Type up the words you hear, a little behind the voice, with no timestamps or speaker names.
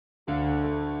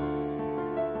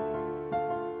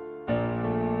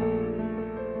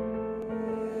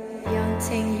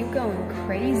Ting, you going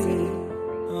crazy.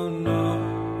 Oh no,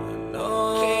 no.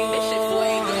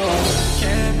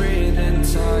 Can't breathe in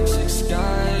toxic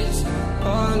skies.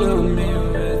 Pollute me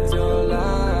with your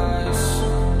lies.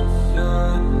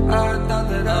 Yeah, I thought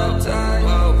that I'd die.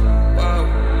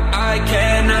 I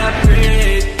cannot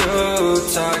breathe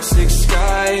through toxic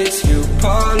skies. You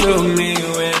pollute me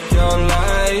with your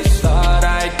lies. Thought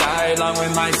I'd die along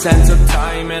with my sense of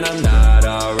time, and I'm not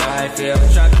alright. Feel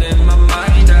trapped in my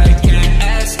mind, I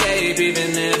can't escape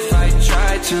even if I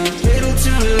try to. Little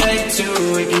too late to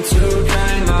awaken to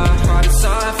kind. My heart is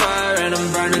on fire and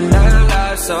I'm burning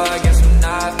alive, so I guess I'm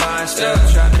not fine. Still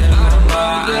trapped in my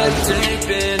mind. I've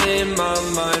been in my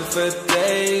mind for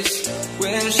days.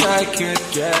 Wish I could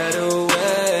get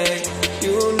away.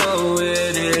 You know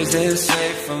it isn't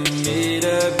safe for me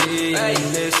to be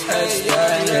in this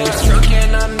headspace. Drunk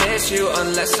and I miss you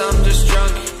unless I'm just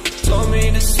drunk. Told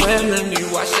me to swim, then you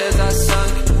watched as I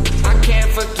sunk. I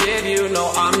can't forgive you,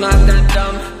 no, I'm not that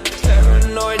dumb.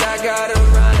 Paranoid, I gotta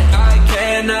run. I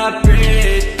cannot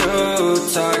breathe through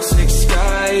toxic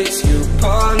skies. You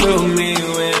pollute me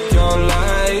with your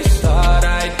lies. Thought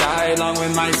I'd die along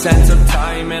with my sense of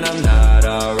time, and I'm not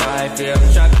alright. Feel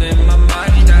trapped in my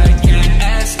mind, I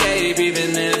can't escape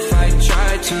even if I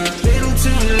try to. Little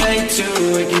too late to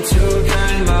awaken too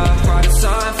kind. My heart is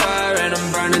on fire and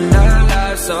I'm burning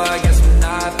alive, so I guess I'm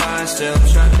not fine. Still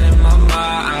trapped in my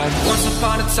mind. Once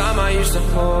upon a time I used to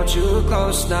hold you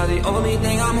close. Now the only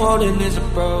thing I'm holding is a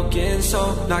broken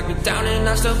soul. Knock me down and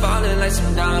I'm still falling like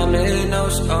some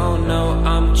dominoes. Oh no,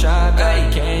 I'm trapped, I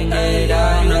can't get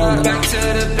out. No. Back to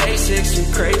the basics,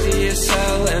 you crazy as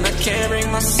hell, and I can't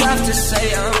bring myself to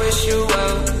say I wish you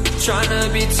well. Trying to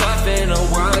be tough in a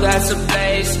world that's a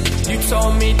place. You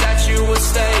told me that you would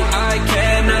stay. I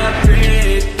cannot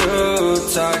breathe through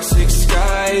toxic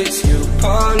skies. You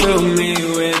pollute me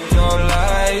with your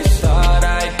lies. Thought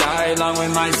I'd die along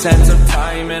with my sense of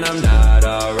time, and I'm not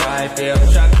alright.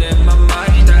 Feel trapped in my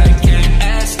mind, I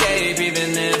can't escape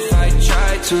even if I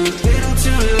try to. Little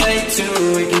too late to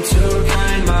awaken too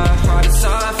kind. My heart is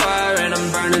on fire and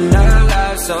I'm burning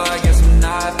alive, so I guess I'm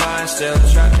not fine. Still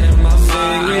trapped in my mind.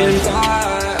 Singing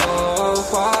why, oh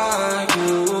why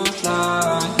you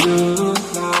lie.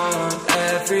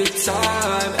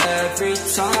 Every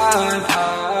time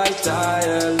I die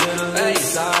a little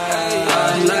inside.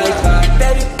 I'm like bye,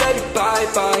 baby, baby, bye,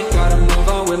 bye. Gotta move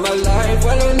on with my life.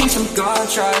 Well, at least I'm gonna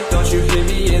try. Don't you hear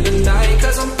me in the night,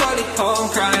 cause I'm probably home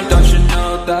crying. Don't you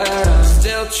know that I'm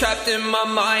still trapped in my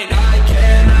mind. I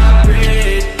cannot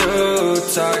breathe through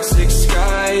toxic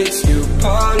skies. You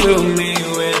pollute me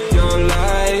with your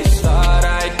lies. Thought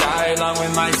I'd die along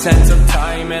with my sense of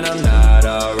time, and I'm not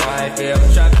alright. Feel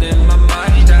trapped in my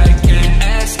mind, I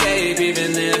can't escape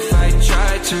even if I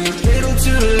try to. Little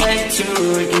too late to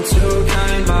awaken too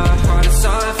kind. My heart is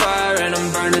on fire and I'm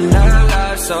burning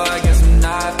alive, so I guess